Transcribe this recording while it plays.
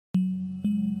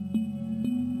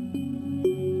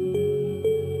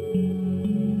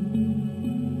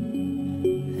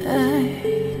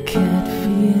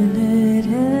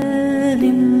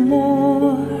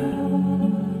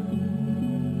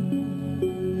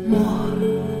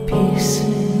more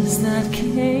pieces that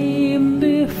came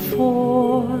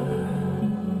before.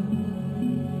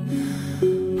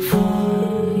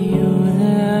 For you,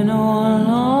 they're no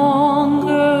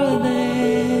longer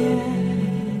there.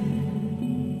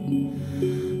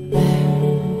 Their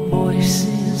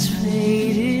voices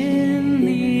fade in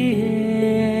the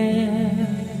air.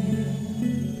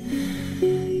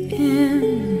 In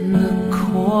the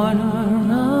corner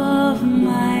of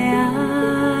my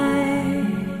eye,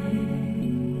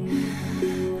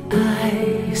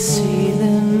 I see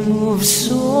them move,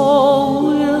 so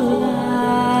will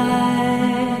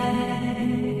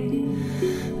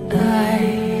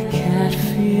I can't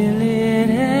feel it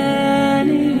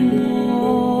anymore.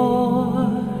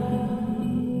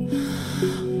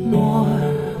 More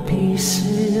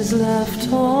pieces left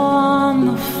on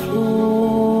the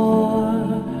floor.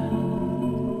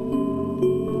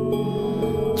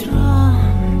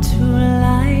 Drawn to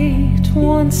light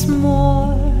once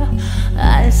more,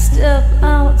 I step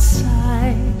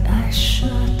outside, I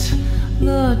shut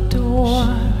the door.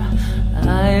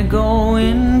 I go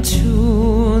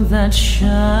into that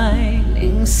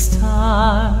shining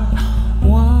star.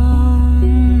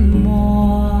 One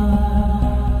more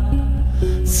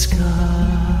scar,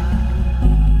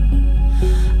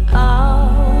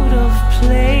 out of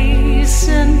place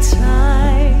and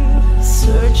time,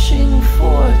 searching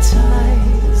for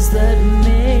ties that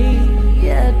may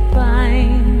yet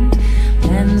bind.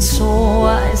 And so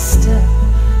I step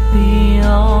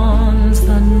beyond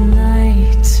the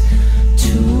night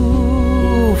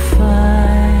to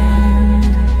find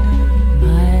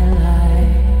my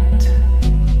light.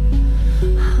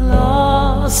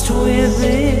 Lost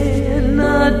within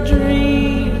a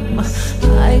dream,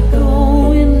 I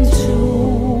go into a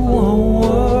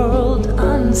world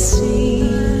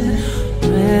unseen,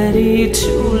 ready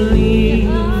to leave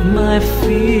my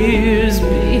fears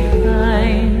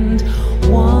behind.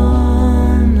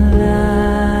 One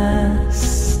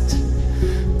last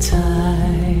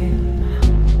time.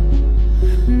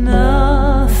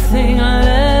 Nothing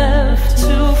left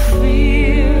to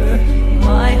fear.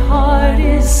 My heart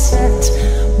is set,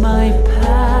 my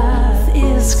path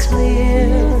is clear.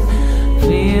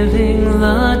 Feeling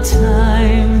the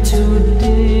time to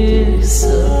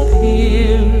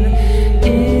disappear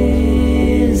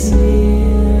is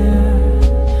near,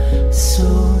 so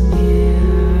near,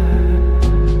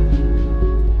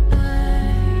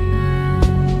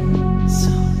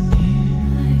 so near.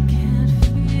 I can't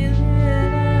feel it.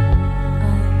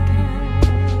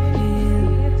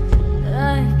 I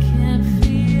can't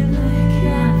feel it. I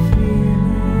can't feel it.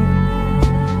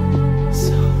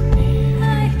 So near. I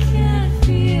can't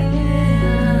feel it.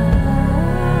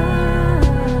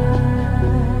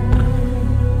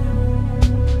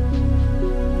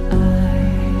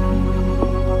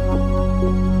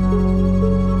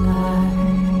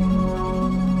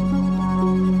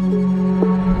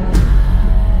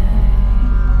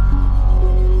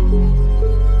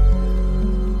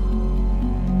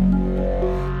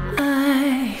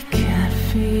 I can't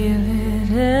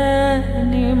feel it